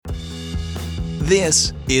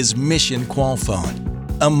This is Mission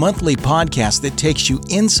Qualfon, a monthly podcast that takes you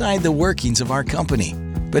inside the workings of our company,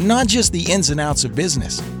 but not just the ins and outs of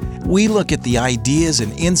business. We look at the ideas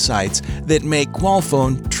and insights that make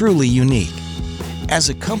Qualfon truly unique. As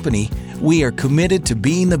a company, we are committed to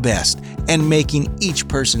being the best and making each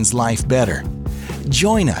person's life better.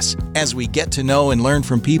 Join us as we get to know and learn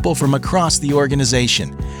from people from across the organization.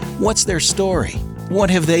 What's their story? What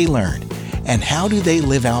have they learned? And how do they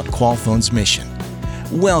live out Qualfon's mission?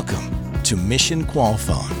 Welcome to Mission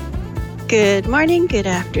Qualfon. Good morning, good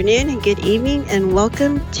afternoon, and good evening, and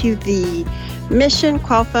welcome to the Mission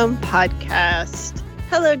Qualfon podcast.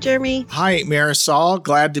 Hello, Jeremy. Hi, Marisol.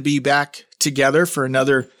 Glad to be back together for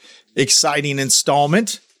another exciting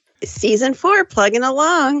installment. Season 4, plugging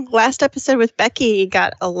along. Last episode with Becky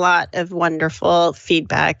got a lot of wonderful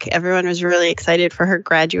feedback. Everyone was really excited for her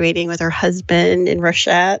graduating with her husband in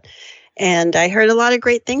Rachat. And I heard a lot of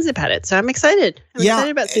great things about it. So I'm excited. I'm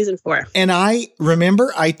excited about season 4. And I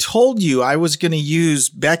remember I told you I was going to use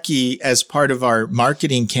Becky as part of our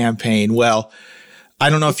marketing campaign. Well, I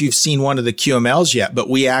don't know if you've seen one of the QMLs yet, but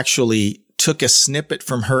we actually took a snippet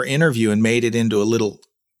from her interview and made it into a little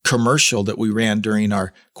commercial that we ran during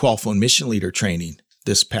our Qualfon Mission Leader training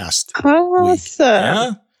this past week.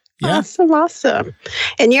 Yeah. Awesome.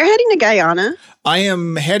 And you're heading to Guyana. I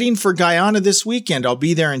am heading for Guyana this weekend. I'll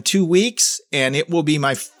be there in 2 weeks, and it will be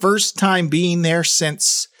my first time being there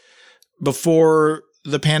since before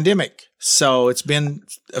the pandemic. So it's been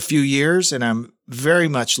a few years, and I'm very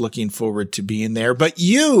much looking forward to being there. But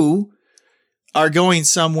you are going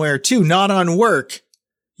somewhere too, not on work.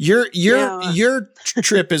 Your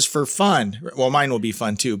trip is for fun. Well, mine will be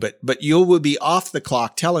fun too, but you will be off the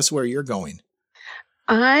clock. Tell us where you're going.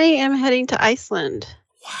 I am heading to Iceland.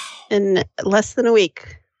 Wow. In less than a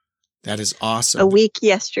week. That is awesome. A week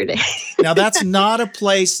yesterday. Now, that's not a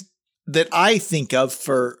place that I think of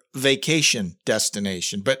for vacation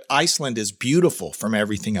destination, but Iceland is beautiful from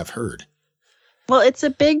everything I've heard. Well, it's a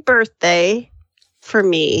big birthday for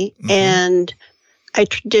me, and I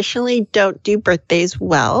traditionally don't do birthdays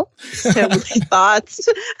well. So my thoughts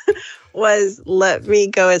was let me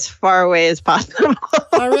go as far away as possible.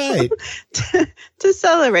 All right. to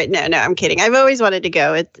celebrate. No, I'm kidding. I've always wanted to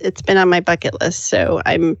go. It's been on my bucket list. So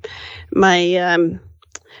my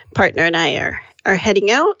partner and I are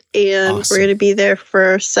heading out, and We're going to be there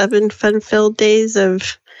for 7 fun-filled days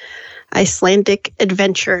of Icelandic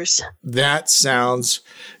adventures. That sounds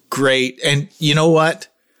great. And you know what?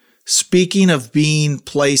 Speaking of being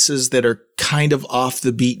places that are kind of off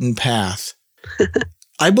the beaten path,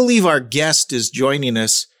 I believe our guest is joining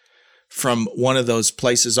us from one of those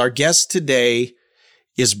places. Our guest today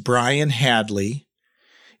is Brain Hadley.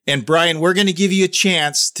 And Brian, we're going to give you a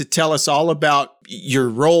chance to tell us all about your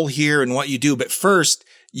role here and what you do. But first,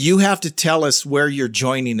 you have to tell us where you're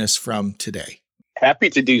joining us from today.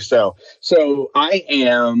 Happy to do so. So I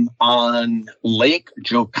am on Lake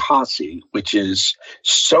Jocassee, which is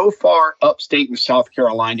so far upstate in South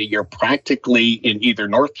Carolina, you're practically in either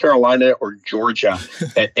North Carolina or Georgia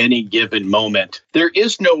at any given moment. There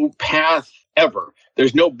is no path ever.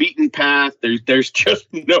 There's no beaten path. There's just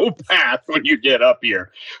no path when you get up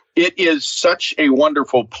here. It is such a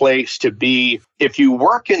wonderful place to be. If you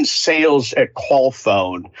work in sales at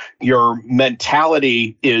Qualfon, your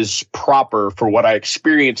mentality is proper for what I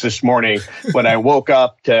experienced this morning when I woke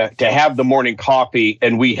up to have the morning coffee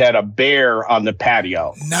and we had a bear on the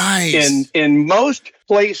patio. Nice. In most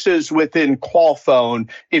places within Qualfon,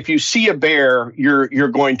 if you see a bear, you're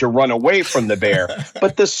going to run away from the bear.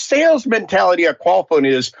 But the sales mentality at Qualfon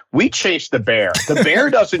is we chase the bear. The bear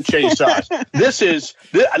doesn't chase us.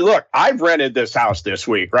 Look, I've rented this house this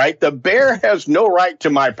week, right? The bear has no right to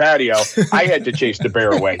my patio. I had to chase the bear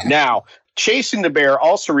away. Now, chasing the bear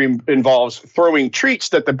also involves throwing treats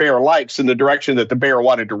that the bear likes in the direction that the bear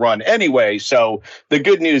wanted to run anyway. So the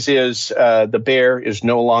good news is the bear is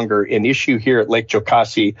no longer an issue here at Lake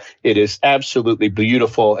Jocassee. It is absolutely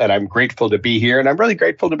beautiful, and I'm grateful to be here, and I'm really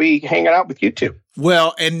grateful to be hanging out with you two.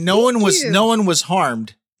 Well, and no one was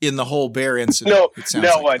harmed in the whole bear incident.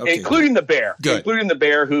 No one, okay, including the bear. Good. Including the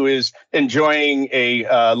bear, who is enjoying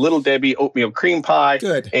a Little Debbie oatmeal cream pie.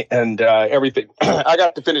 Good. And everything. I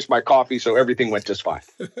got to finish my coffee, so everything went just fine.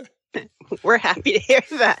 We're happy to hear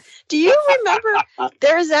that. Do you remember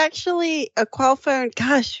there's actually a Qualfon?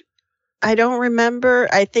 Gosh, I don't remember.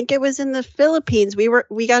 I think it was in the Philippines.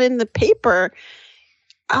 We got in the paper.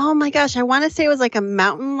 Oh my gosh, I want to say it was like a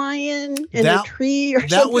mountain lion in a tree or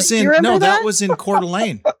something. That was that was in Coeur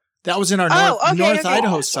d'Alene. That was in our North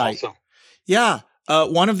Idaho site. Awesome. Yeah.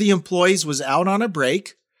 One of the employees was out on a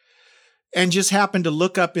break and just happened to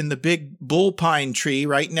look up in the big bull pine tree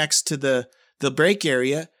right next to the the break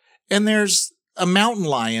area, and there's a mountain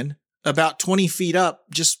lion about 20 feet up,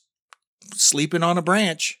 just sleeping on a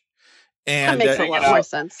branch. And that makes a lot more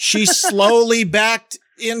sense. She slowly backed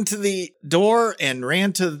into the door and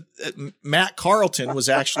ran to Matt Carlton was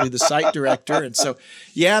actually the site director. And so,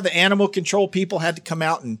 yeah, the animal control people had to come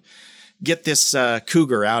out and get this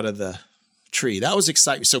cougar out of the tree. That was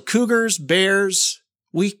exciting. So cougars, bears,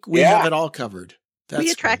 we have it all covered.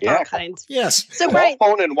 We attract all kinds. Yes. So Brian,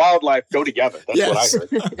 Qualfon and wildlife go together. That's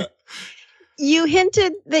what I heard. You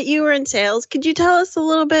hinted that you were in sales. Could you tell us a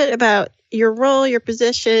little bit about your role, your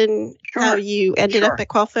position, how you ended up at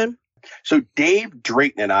Qualfon? So Dave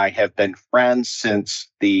Drayton and I have been friends since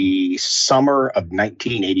the summer of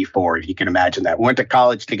 1984, if you can imagine that. We went to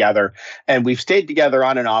college together, and we've stayed together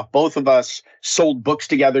on and off. Both of us sold books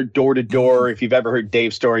together door to door. If you've ever heard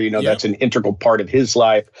Dave's story, that's an integral part of his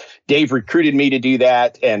life. Dave recruited me to do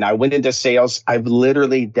that, and I went into sales. I've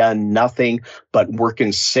literally done nothing but work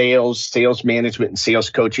in sales management, and sales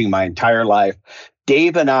coaching my entire life.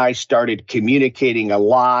 Dave and I started communicating a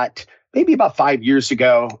lot. Maybe about 5 years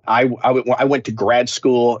ago, I went to grad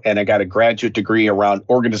school, and I got a graduate degree around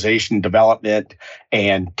organization development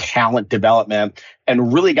and talent development,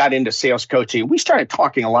 and really got into sales coaching. We started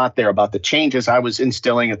talking a lot there about the changes I was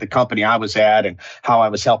instilling at the company I was at, and how I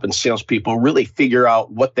was helping salespeople really figure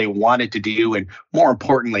out what they wanted to do, and more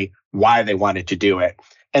importantly, why they wanted to do it.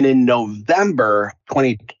 And in November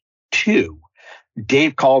 22,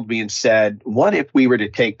 Dave called me and said, what if we were to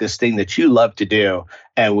take this thing that you love to do,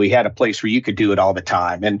 and we had a place where you could do it all the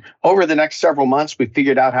time? And over the next several months, we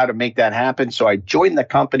figured out how to make that happen. So I joined the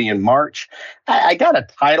company in March. I got a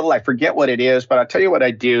title. I forget what it is, but I'll tell you what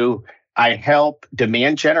I do. I help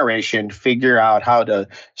demand generation figure out how to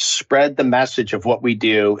spread the message of what we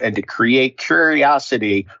do and to create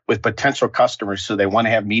curiosity with potential customers so they want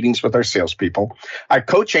to have meetings with our salespeople. I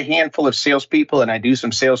coach a handful of salespeople, and I do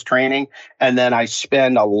some sales training. And then I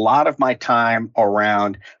spend a lot of my time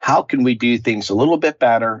around how can we do things a little bit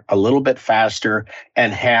better, a little bit faster,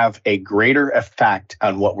 and have a greater effect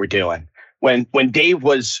on what we're doing. When Dave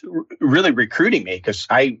was really recruiting me, because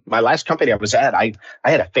my last company I was at, I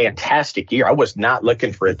had a fantastic year. I was not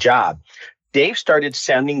looking for a job. Dave started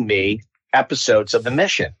sending me episodes of The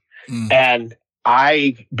Mission. And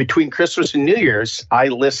between Christmas and New Year's, I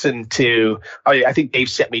listened to, I think Dave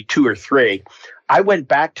sent me 2 or 3. I went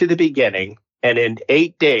back to the beginning, and in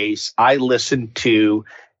 8 days, I listened to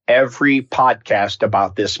every podcast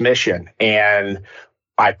about this mission. And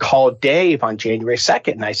I called Dave on January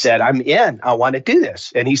 2nd, and I said, I'm in. I want to do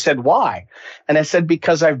this. And he said, why? And I said,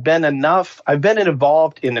 because I've been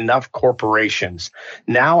involved in enough corporations.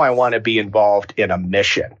 Now I want to be involved in a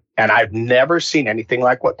mission. And I've never seen anything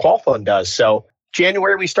like what Qualfon does. So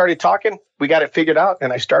January, we started talking. We got it figured out,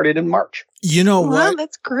 and I started in March. You know what? Wow,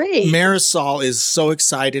 that's great. Marisol is so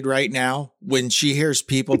excited right now when she hears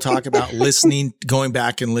people talk about going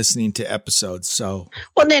back and listening to episodes. So,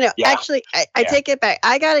 well, no. Yeah. Actually, I take it back.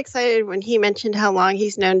 I got excited when he mentioned how long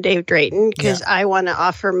he's known Dave Drayton, because I want to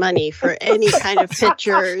offer money for any kind of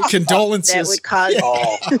pictures. Condolences. That would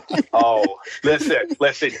cause.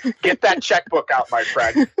 Listen. Get that checkbook out, my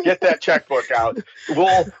friend. Get that checkbook out.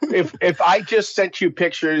 Well, if I just sent you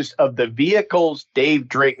pictures of the vehicles Dave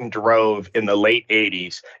Drayton drove in the late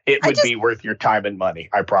 80s, it would be worth your time and money.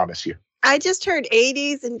 I promise you. I just heard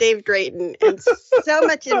 80s and Dave Drayton, and so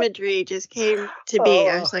much imagery just came to me.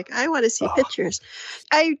 I was like, I want to see pictures.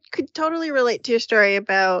 I could totally relate to your story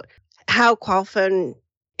about how Qualfon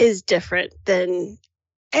is different than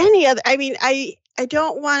any other. I mean, I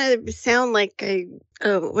don't want to sound like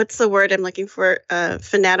what's the word I'm looking for?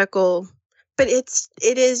 Fanatical, but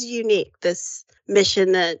it is unique. This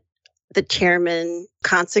mission that the chairman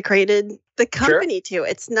consecrated the company to.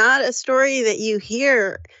 It's not a story that you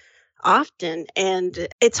hear often, and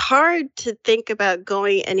it's hard to think about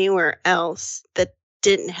going anywhere else that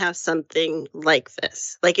didn't have something like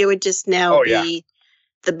this. Like, it would just now be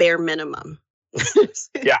the bare minimum.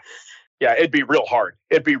 Yeah, it'd be real hard.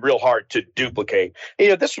 It'd be real hard to duplicate.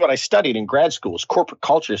 This is what I studied in grad school, is corporate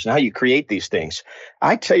cultures and how you create these things.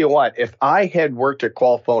 I tell you what, if I had worked at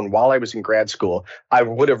Qualfon while I was in grad school, I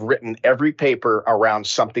would have written every paper around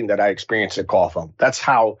something that I experienced at Qualfon. That's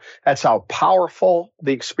how powerful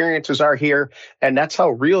the experiences are here, and that's how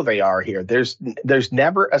real they are here. There's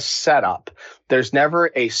never a setup. There's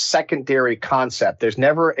never a secondary concept. There's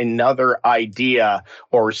never another idea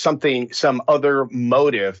or some other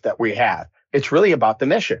motive that we have. It's really about the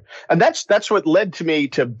mission. And that's what led to me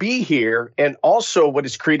to be here, and also what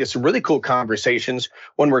has created some really cool conversations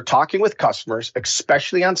when we're talking with customers,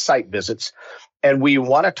 especially on site visits, and we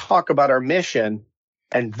want to talk about our mission,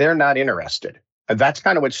 and they're not interested. And that's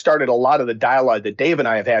kind of what started a lot of the dialogue that Dave and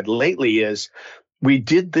I have had lately is we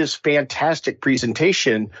did this fantastic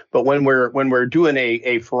presentation, but when we're doing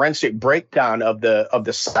a forensic breakdown of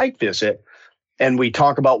the site visit, and we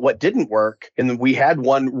talk about what didn't work, and we had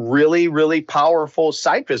one really, really powerful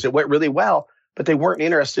site visit, went really well, but they weren't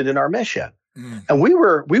interested in our mission. And we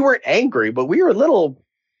weren't angry, but we were a little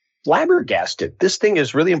flabbergasted. This thing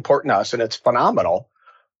is really important to us, and it's phenomenal.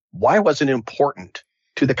 Why wasn't it important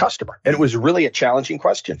to the customer? And it was really a challenging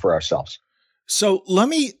question for ourselves. So let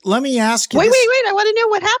me ask you. Wait! I want to know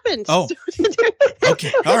what happened. Oh,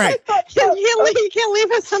 okay, all right. You can't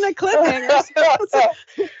leave us on a cliffhanger.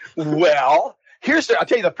 Well, I'll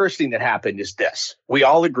tell you the first thing that happened is this. We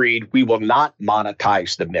all agreed we will not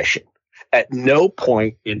monetize the mission. At no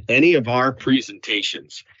point in any of our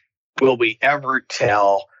presentations will we ever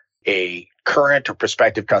tell a current or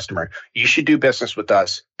prospective customer, you should do business with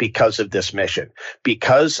us because of this mission,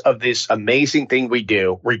 because of this amazing thing we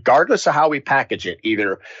do, regardless of how we package it,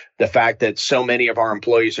 either the fact that so many of our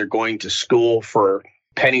employees are going to school for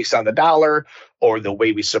pennies on the dollar, or the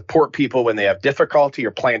way we support people when they have difficulty,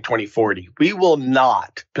 or Plan 2040. We will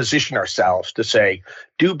not position ourselves to say,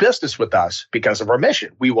 do business with us because of our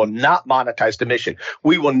mission. We will not monetize the mission.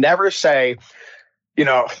 We will never say,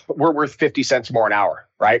 we're worth 50 cents more an hour,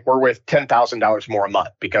 right? We're worth $10,000 more a month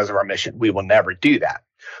because of our mission. We will never do that.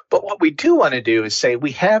 But what we do want to do is say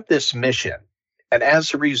we have this mission, and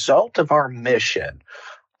as a result of our mission,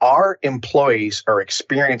 our employees are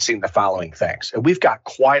experiencing the following things. And we've got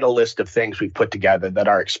quite a list of things we've put together that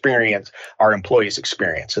our employees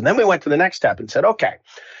experience. And then we went to the next step and said, okay,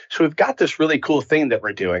 so we've got this really cool thing that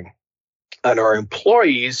we're doing. And our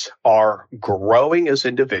employees are growing as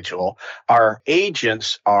individuals. Our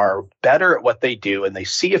agents are better at what they do, and they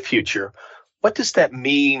see a future. What does that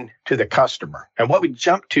mean to the customer? And what we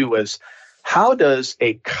jumped to was, how does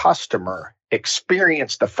a customer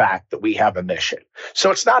experience the fact that we have a mission? So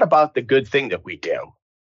it's not about the good thing that we do.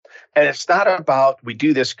 And it's not about we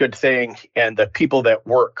do this good thing and the people that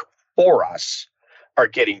work for us are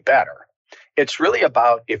getting better. It's really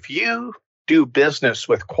about, if you do business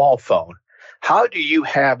with Qualfon, how do you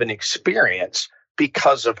have an experience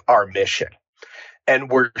because of our mission?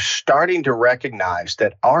 And we're starting to recognize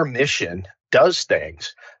that our mission does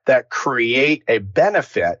things that create a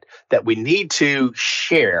benefit that we need to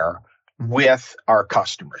share with our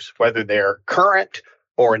customers, whether they're current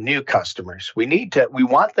or new customers. We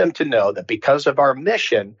want them to know that because of our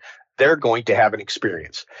mission, they're going to have an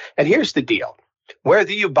experience. And here's the deal.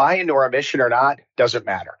 Whether you buy into our mission or not, doesn't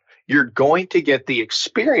matter. You're going to get the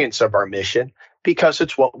experience of our mission because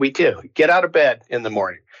it's what we do. Get out of bed in the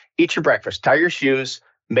morning, eat your breakfast, tie your shoes,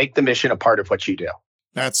 make the mission a part of what you do.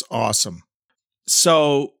 That's awesome.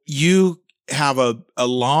 So you have a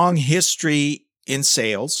long history in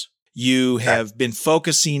sales. You have been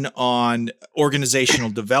focusing on organizational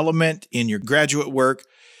development in your graduate work.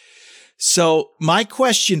 So my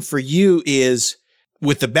question for you is,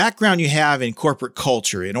 with the background you have in corporate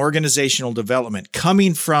culture, in organizational development,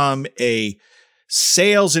 coming from a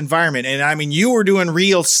sales environment, and I mean, you were doing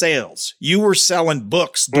real sales. You were selling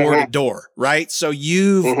books door to door, right? So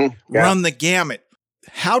you've run the gamut.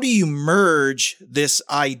 How do you merge this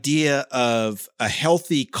idea of a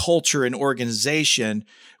healthy culture and organization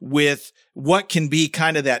with what can be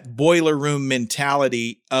kind of that boiler room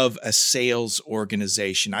mentality of a sales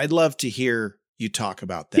organization? I'd love to hear you talk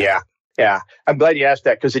about that. Yeah. I'm glad you asked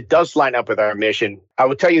that, because it does line up with our mission. I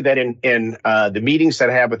will tell you that in the meetings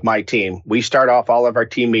that I have with my team, we start off all of our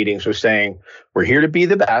team meetings with saying, we're here to be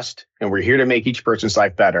the best, and we're here to make each person's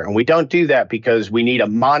life better. And we don't do that because we need a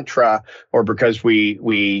mantra or because we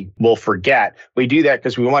will forget. We do that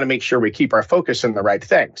because we want to make sure we keep our focus on the right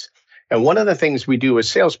things. And one of the things we do as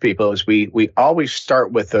salespeople is we always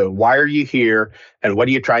start with the why are you here and what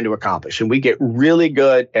are you trying to accomplish? And we get really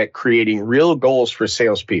good at creating real goals for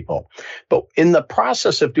salespeople. But in the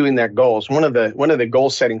process of doing that goals, one of the goal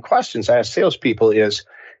setting questions I ask salespeople is,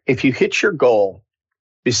 if you hit your goal,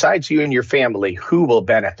 besides you and your family, who will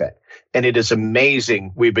benefit? And it is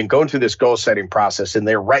amazing. We've been going through this goal setting process, and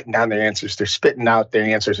they're writing down their answers. They're spitting out their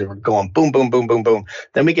answers, and we're going boom, boom, boom, boom, boom.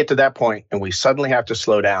 Then we get to that point, and we suddenly have to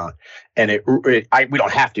slow down. And we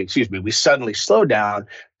don't have to, we suddenly slow down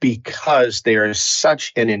because there is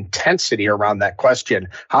such an intensity around that question.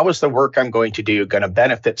 How is the work I'm going to do going to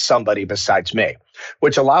benefit somebody besides me?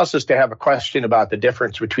 Which allows us to have a question about the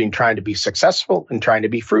difference between trying to be successful and trying to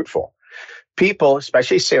be fruitful. people,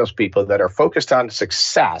 especially salespeople that are focused on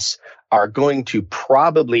success, are going to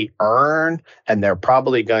probably earn, and they're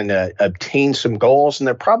probably going to obtain some goals, and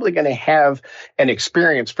they're probably going to have an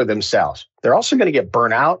experience for themselves. They're also going to get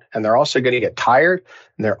burnt out, and they're also going to get tired,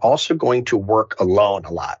 and they're also going to work alone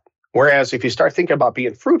a lot. Whereas if you start thinking about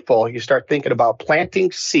being fruitful, you start thinking about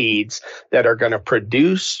planting seeds that are going to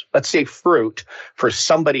produce, let's say, fruit for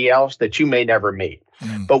somebody else that you may never meet.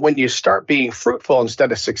 But when you start being fruitful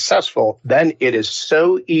instead of successful, then it is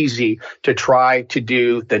so easy to try to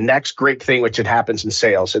do the next great thing, which it happens in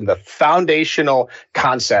sales. And the foundational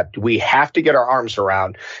concept we have to get our arms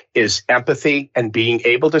around is empathy and being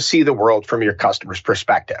able to see the world from your customer's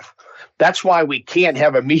perspective. That's why we can't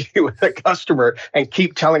have a meeting with a customer and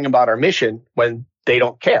keep telling them about our mission when they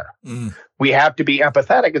don't care. We have to be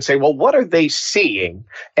empathetic and say, well, what are they seeing?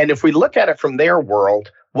 And if we look at it from their world,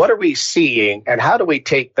 what are we seeing, and how do we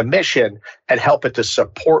take the mission and help it to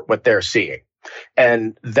support what they're seeing?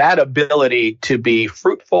 And that ability to be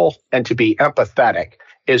fruitful and to be empathetic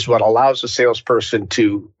is what allows a salesperson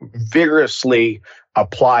to vigorously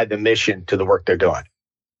apply the mission to the work they're doing.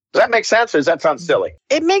 Does that make sense, or does that sound silly?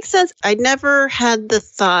 It makes sense. I never had the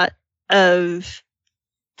thought of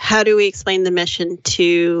how do we explain the mission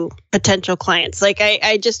to potential clients. Like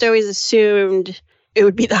I just always assumed it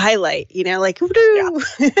would be the highlight, like, woo-doo.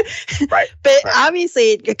 Yeah. Right. But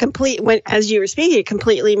obviously, as you were speaking, it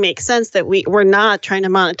completely makes sense that we're not trying to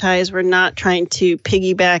monetize. We're not trying to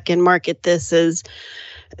piggyback and market this as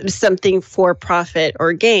something for profit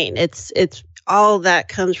or gain. It's all that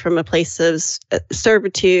comes from a place of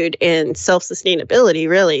servitude and self-sustainability,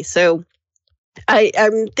 really. So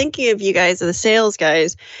I'm thinking of you guys, the sales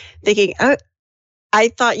guys, thinking, I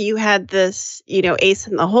thought you had this, ace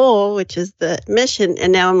in the hole, which is the mission.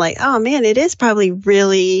 And now I'm like, oh man, it is probably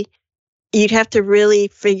really, you'd have to really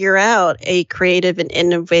figure out a creative and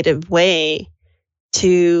innovative way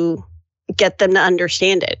to get them to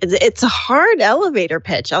understand it. It's a hard elevator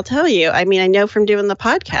pitch, I'll tell you. I mean, I know from doing the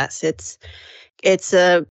podcast, it's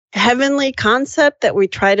a heavenly concept that we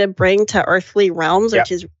try to bring to earthly realms, which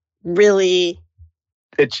is really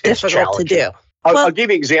difficult to do. I'll give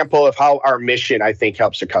you an example of how our mission, I think,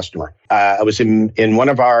 helps a customer. I was in one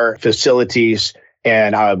of our facilities,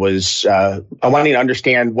 and I was wanting to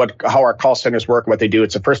understand how our call centers work, what they do.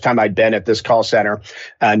 It's the first time I'd been at this call center,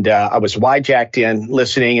 and I was wide-jacked in,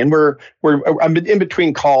 listening. And I'm in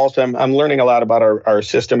between calls. I'm learning a lot about our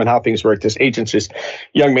system and how things work. This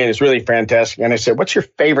young man is really fantastic. And I said, "What's your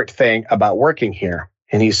favorite thing about working here?"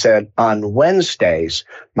 And he said, "On Wednesdays,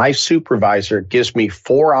 my supervisor gives me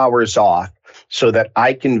 4 hours off so that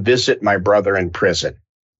I can visit my brother in prison."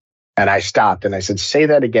 And I stopped and I said, "Say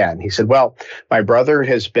that again." He said, "Well, my brother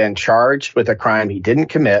has been charged with a crime he didn't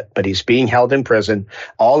commit, but he's being held in prison.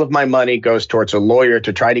 All of my money goes towards a lawyer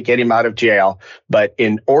to try to get him out of jail. But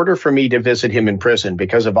in order for me to visit him in prison,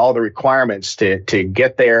 because of all the requirements to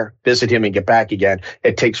get there, visit him and get back again,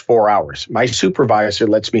 it takes 4 hours. My supervisor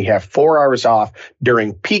lets me have 4 hours off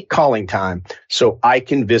during peak calling time so I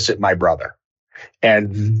can visit my brother."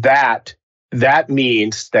 And that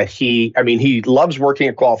means that he loves working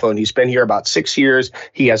at Qualfon. He's been here about 6 years.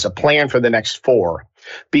 He has a plan for the next 4.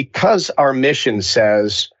 Because our mission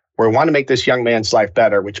says we want to make this young man's life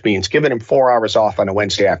better, which means giving him 4 hours off on a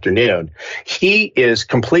Wednesday afternoon, he is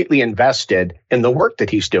completely invested in the work that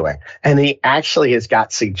he's doing. And he actually has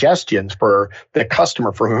got suggestions for the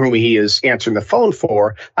customer for whom he is answering the phone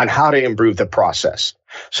for on how to improve the process.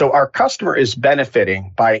 So our customer is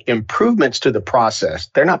benefiting by improvements to the process.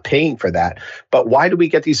 They're not paying for that. But why do we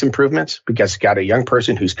get these improvements? Because we got a young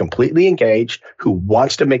person who's completely engaged, who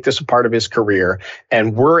wants to make this a part of his career,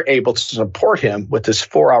 and we're able to support him with this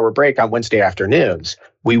 4-hour break on Wednesday afternoons.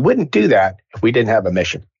 We wouldn't do that if we didn't have a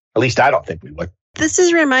mission. At least I don't think we would. This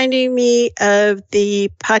is reminding me of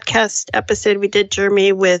the podcast episode we did,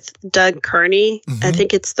 Jeremy, with Doug Kearney. Mm-hmm. I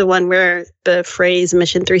think it's the one where the phrase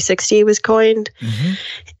Mission 360 was coined. Mm-hmm.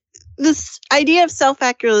 This idea of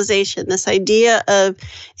self-actualization, this idea of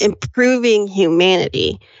improving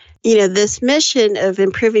humanity, this mission of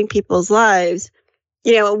improving people's lives,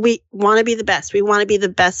 we want to be the best. We want to be the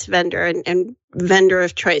best vendor and vendor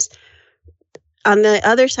of choice. On the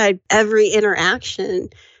other side, every interaction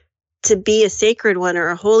to be a sacred one or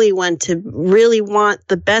a holy one, to really want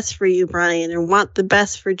the best for you, Brian, and want the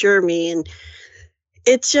best for Jeremy. And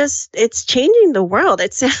it's changing the world.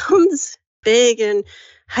 It sounds big and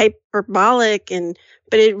hyperbolic,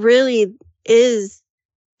 but it really is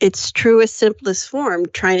its truest, simplest form,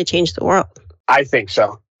 trying to change the world. I think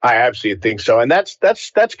so. I absolutely think so. And that's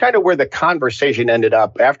kind of where the conversation ended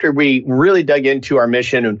up after we really dug into our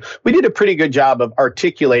mission, and we did a pretty good job of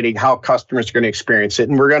articulating how customers are going to experience it.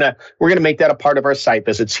 And we're going to make that a part of our site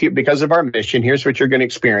visits here because of our mission. Here's what you're going to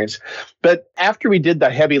experience. But after we did the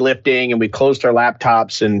heavy lifting and we closed our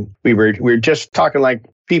laptops and we were just talking like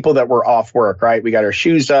people that were off work, right? We got our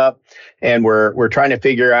shoes up and we're trying to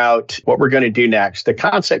figure out what we're going to do next. The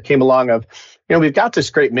concept came along of, we've got this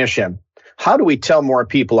great mission. How do we tell more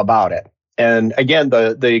people about it? And again,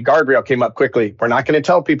 the guardrail came up quickly. We're not going to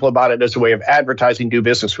tell people about it as a way of advertising, do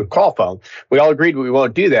business with Qualfon. We all agreed we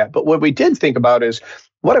won't do that. But what we did think about is,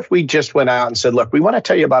 what if we just went out and said, look, we want to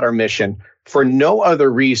tell you about our mission for no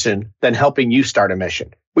other reason than helping you start a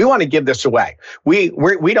mission. We want to give this away. We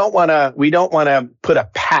don't want to put a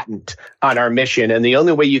patent on our mission. And the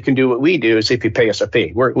only way you can do what we do is if you pay us a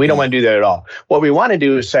fee. We don't want to do that at all. What we want to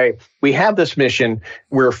do is say, we have this mission.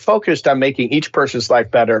 We're focused on making each person's life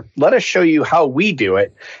better. Let us show you how we do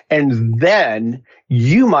it. And then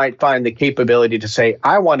you might find the capability to say,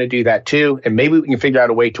 I want to do that too. And maybe we can figure out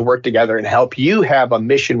a way to work together and help you have a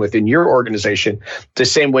mission within your organization the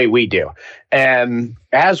same way we do. And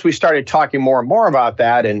as we started talking more and more about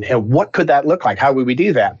that and what could that look like? How would we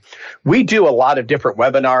do that? We do a lot of different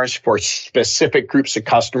webinars for specific groups of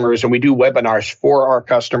customers, and we do webinars for our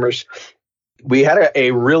customers. I had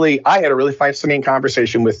a really fascinating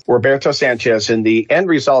conversation with Roberto Sanchez, and the end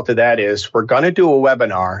result of that is we're going to do a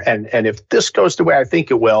webinar. And if this goes the way I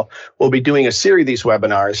think it will, we'll be doing a series of these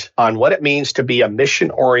webinars on what it means to be a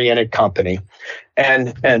mission-oriented company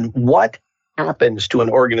and what happens to an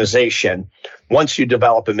organization once you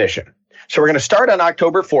develop a mission. So we're going to start on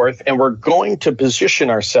October 4th, and we're going to position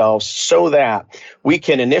ourselves so that we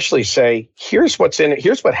can initially say, here's what's in it.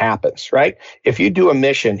 Here's what happens, right? If you do a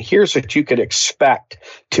mission, here's what you could expect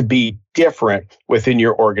to be different within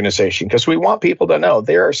your organization. Because we want people to know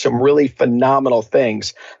there are some really phenomenal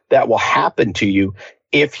things that will happen to you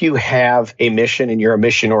if you have a mission and you're a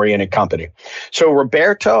mission-oriented company. So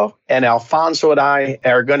Roberto and Alfonso and I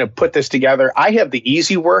are going to put this together. I have the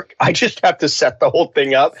easy work. I just have to set the whole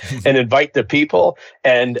thing up and invite the people.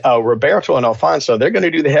 And Roberto and Alfonso, they're going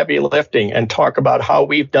to do the heavy lifting and talk about how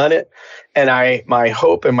we've done it. And my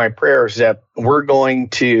hope and my prayer is that we're going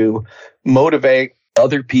to motivate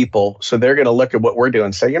other people. So they're going to look at what we're doing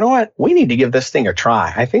and say, you know what? We need to give this thing a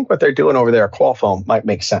try. I think what they're doing over there at Qualfon might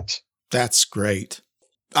make sense. That's great.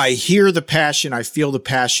 I hear the passion. I feel the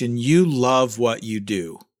passion. You love what you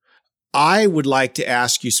do. I would like to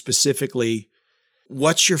ask you specifically,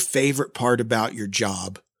 what's your favorite part about your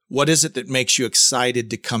job? What is it that makes you excited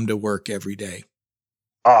to come to work every day?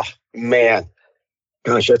 Oh, man.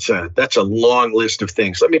 Gosh, that's a long list of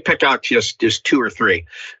things. Let me pick out just two or three.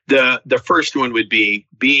 The first one would be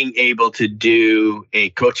being able to do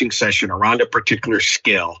a coaching session around a particular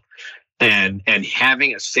skill. And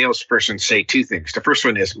having a salesperson say two things. The first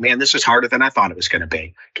one is, man, this is harder than I thought it was going to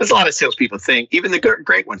be. Because a lot of salespeople think, even the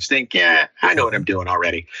great ones think, yeah, I know what I'm doing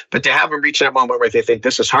already. But to have them reach that moment where they think,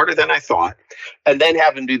 this is harder than I thought. And then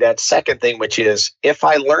have them do that second thing, which is, if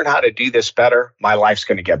I learn how to do this better, my life's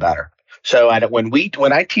going to get better. So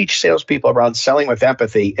when I teach salespeople around selling with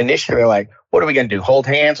empathy, initially they're like, what are we going to do? Hold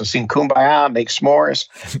hands and sing Kumbaya, make s'mores?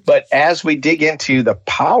 But as we dig into the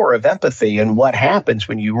power of empathy and what happens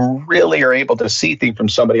when you really are able to see things from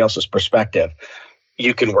somebody else's perspective,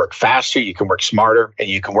 you can work faster, you can work smarter, and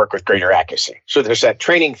you can work with greater accuracy. So there's that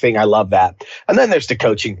training thing. I love that. And then there's the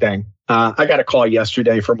coaching thing. I got a call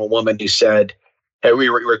yesterday from a woman who said,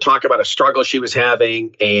 we were talking about a struggle she was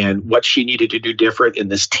having and what she needed to do different in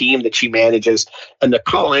this team that she manages. And the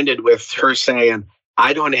call ended with her saying,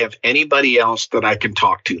 I don't have anybody else that I can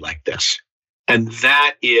talk to like this. And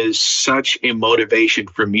that is such a motivation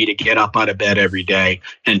for me to get up out of bed every day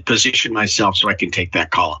and position myself so I can take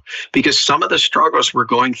that call. Because some of the struggles we're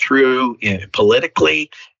going through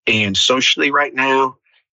politically and socially right now,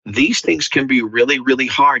 these things can be really, really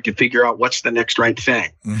hard to figure out what's the next right thing.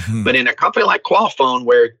 Mm-hmm. But in a company like Qualfon,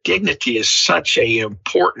 where dignity is such a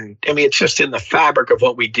important, it's just in the fabric of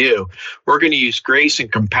what we do, we're going to use grace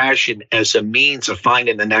and compassion as a means of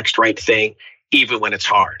finding the next right thing, even when it's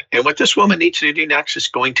hard. And what this woman needs to do next is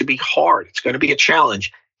going to be hard. It's going to be a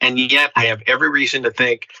challenge. And yet I have every reason to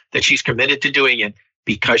think that she's committed to doing it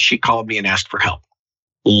because she called me and asked for help.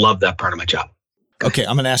 Love that part of my job. Okay,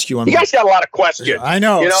 I'm going to ask you one more. You guys got a lot of questions. I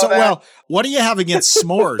know. Well, what do you have against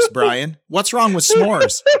s'mores, Brian? What's wrong with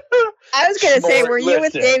s'mores? I was going to say, were you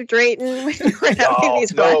with Dave Drayton when you were having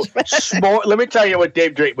these flashbacks? Let me tell you what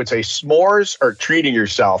Dave Drayton would say. S'mores are treating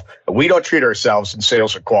yourself. We don't treat ourselves in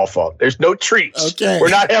sales at Qualfon. There's no treats. Okay. We're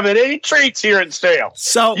not having any treats here in sales.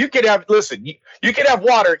 So you can have, you can have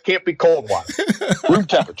water. It can't be cold water. Room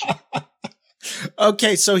temperature.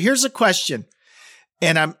 Okay. So here's a question.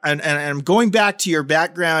 And I'm going back to your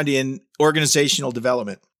background in organizational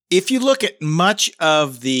development. If you look at much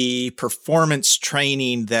of the performance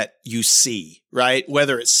training that you see, right,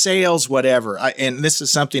 whether it's sales, whatever, and this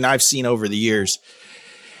is something I've seen over the years,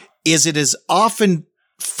 is it is often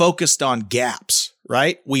focused on gaps,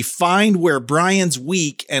 right? We find where Brian's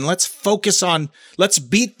weak and let's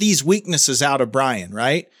beat these weaknesses out of Brian,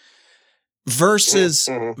 right? Versus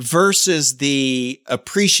the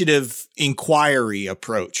appreciative inquiry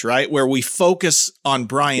approach, right? Where we focus on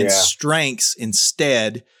Brian's strengths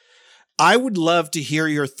instead. I would love to hear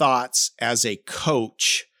your thoughts as a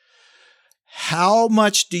coach. How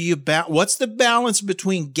much do you what's the balance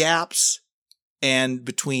between gaps and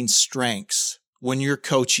between strengths when you're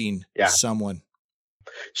coaching someone?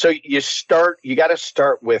 So you got to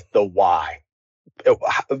start with the why.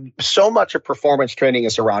 So much of performance training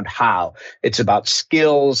is around how. It's about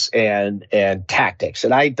skills and tactics.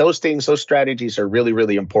 And those strategies are really,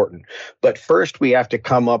 really important. But first, we have to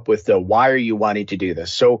come up with the why are you wanting to do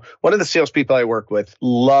this? So one of the salespeople I work with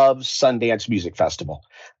loves Sundance Music Festival.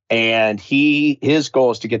 And his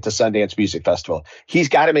goal is to get to Sundance Music Festival. He's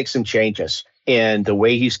got to make some changes in the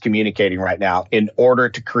way he's communicating right now in order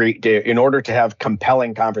to have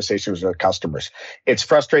compelling conversations with customers. It's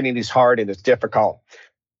frustrating, it's hard, and it's difficult.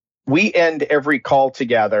 We end every call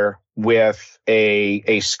together with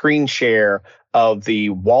a screen share of the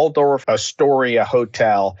Waldorf Astoria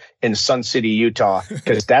Hotel in Sun City, Utah,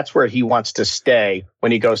 because that's where he wants to stay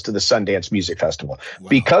when he goes to the Sundance Music Festival. Wow.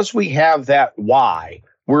 Because we have that why,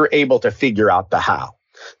 we're able to figure out the how.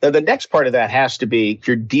 Now, the next part of that has to be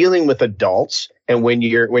you're dealing with adults. And when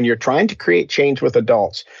you're trying to create change with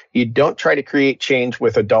adults, you don't try to create change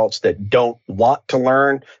with adults that don't want to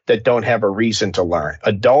learn, that don't have a reason to learn.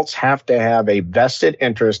 Adults have to have a vested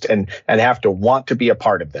interest and have to want to be a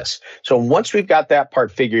part of this. So once we've got that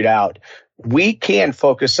part figured out, we can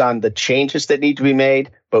focus on the changes that need to be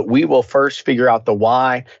made, but we will first figure out the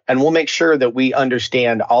why, and we'll make sure that we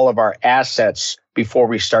understand all of our assets before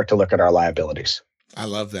we start to look at our liabilities. I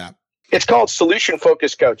love that. It's called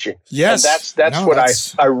solution-focused coaching. Yes. And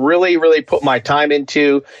that's I really, really put my time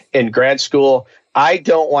into in grad school. I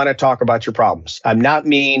don't want to talk about your problems. I'm not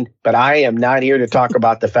mean, but I am not here to talk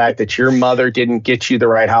about the fact that your mother didn't get you the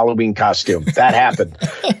right Halloween costume. That happened.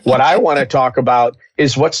 What I want to talk about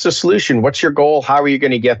is what's the solution? What's your goal? How are you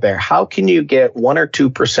going to get there? How can you get 1 or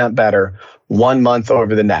 2% better 1 month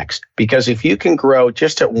over the next? Because if you can grow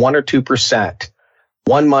just at 1 or 2%,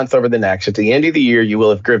 1 month over the next, at the end of the year, you will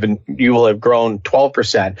have grown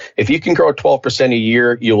 12%. If you can grow 12% a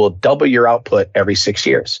year, you will double your output every 6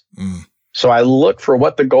 years. Mm. So I look for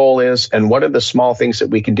what the goal is and what are the small things that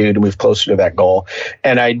we can do to move closer to that goal.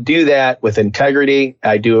 And I do that with integrity.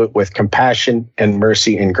 I do it with compassion and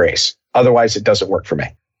mercy and grace. Otherwise, it doesn't work for me.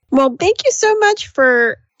 Well, thank you so much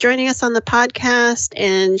for joining us on the podcast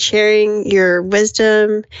and sharing your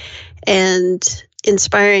wisdom and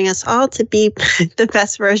inspiring us all to be the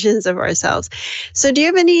best versions of ourselves. So do you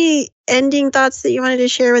have any ending thoughts that you wanted to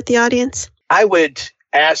share with the audience? I would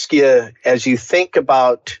ask you, as you think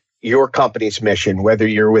about your company's mission, whether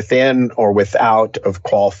you're within or without of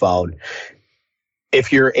Qualfon,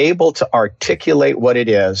 if you're able to articulate what it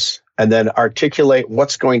is and then articulate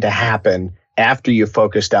what's going to happen after you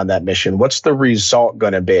focused on that mission, what's the result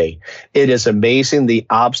going to be? It is amazing the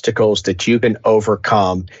obstacles that you can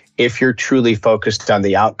overcome if you're truly focused on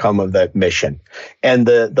the outcome of that mission. And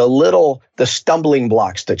the stumbling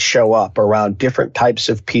blocks that show up around different types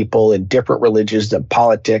of people and different religions and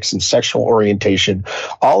politics and sexual orientation,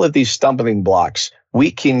 all of these stumbling blocks,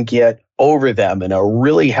 we can get over them in a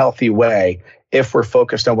really healthy way if we're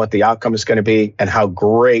focused on what the outcome is going to be and how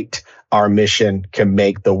great our mission can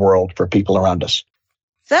make the world for people around us.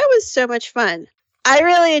 That was so much fun. I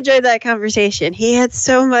really enjoyed that conversation. He had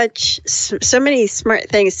so many smart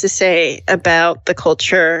things to say about the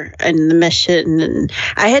culture and the mission. And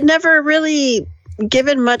I had never really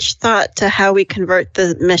given much thought to how we convert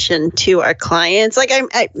the mission to our clients. Like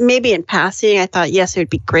I maybe in passing, I thought, yes, it would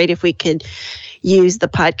be great if we could use the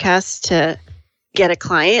podcast to get a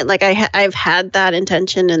client. Like I've had that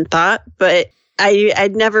intention and thought, but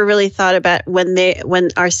I'd never really thought about when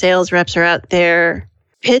our sales reps are out there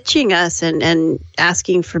pitching us and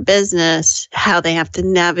asking for business, how they have to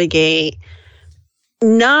navigate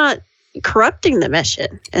not corrupting the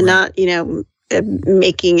mission and not,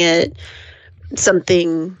 making it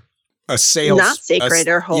something a sales not sacred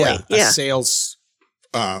or holy. A sales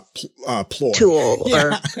ploy. Tool.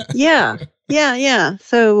 Yeah.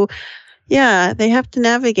 So, they have to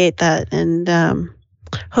navigate that. And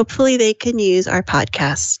hopefully they can use our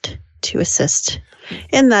podcast to assist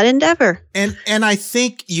in that endeavor. And I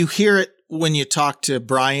think you hear it when you talk to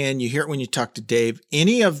Brian, you hear it when you talk to Dave.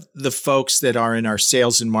 Any of the folks that are in our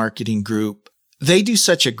sales and marketing group, they do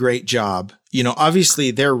such a great job.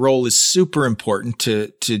 Obviously their role is super important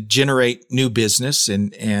to generate new business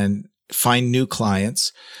and find new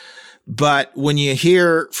clients. But when you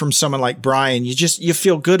hear from someone like Brian, you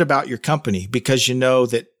feel good about your company because you know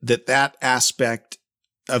that aspect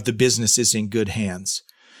of the business is in good hands.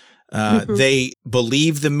 They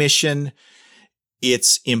believe the mission.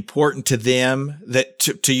 It's important to them that,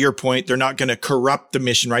 to your point, they're not going to corrupt the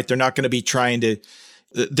mission, right? They're not going to be trying to.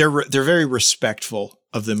 They're very respectful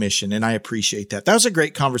of the mission, and I appreciate that. That was a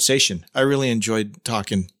great conversation. I really enjoyed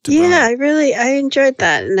talking to Brian. I enjoyed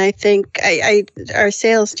that, and I think our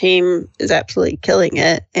sales team is absolutely killing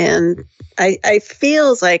it. And I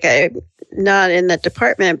feels like I'm not in that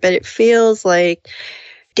department, but it feels like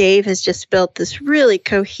Dave has just built this really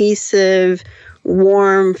cohesive,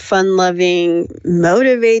 warm, fun-loving,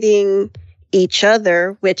 motivating each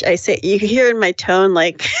other, which I say, you hear in my tone,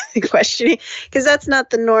 like questioning, because that's not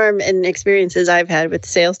the norm and experiences I've had with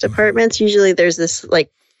sales departments. Usually there's this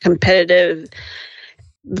like competitive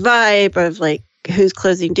vibe of like who's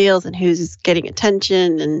closing deals and who's getting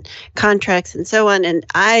attention and contracts and so on. And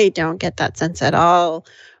I don't get that sense at all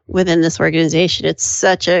within this organization. It's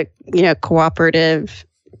such a, cooperative,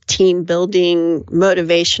 team building,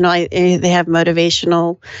 motivational. They have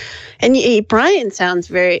motivational. And Brian sounds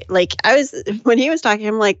very like when he was talking,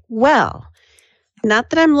 I'm like, well, not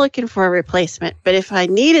that I'm looking for a replacement, but if I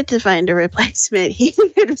needed to find a replacement, he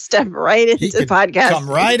could step right into the podcast. Come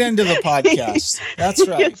right into the podcast. That's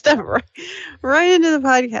right. He could step right into the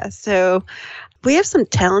podcast. So we have some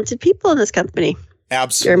talented people in this company.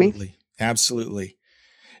 Absolutely. Jeremy? Absolutely.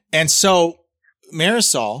 And so,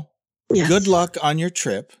 Marisol, Yes. Good luck on your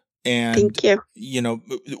trip. And, thank you.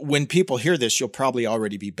 When people hear this, you'll probably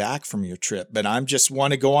already be back from your trip, but I just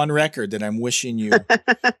want to go on record that I'm wishing you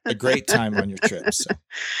a great time on your trip. So.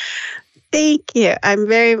 Thank you. I'm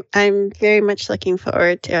very much looking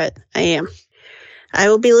forward to it. I am. I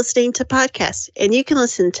will be listening to podcasts, and you can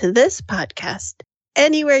listen to this podcast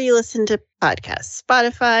anywhere you listen to podcasts,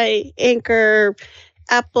 Spotify, Anchor,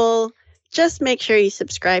 Apple. Just make sure you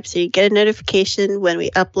subscribe so you get a notification when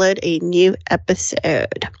we upload a new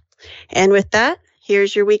episode. And with that,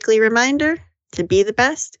 here's your weekly reminder to be the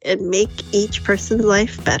best and make each person's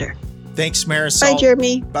life better. Thanks, Marisol. Bye,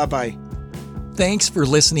 Jeremy. Bye-bye. Thanks for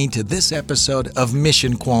listening to this episode of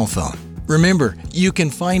Mission Qualfon. Remember, you can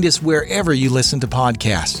find us wherever you listen to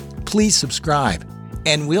podcasts. Please subscribe,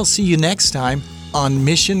 and we'll see you next time on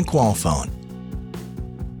Mission Qualfon.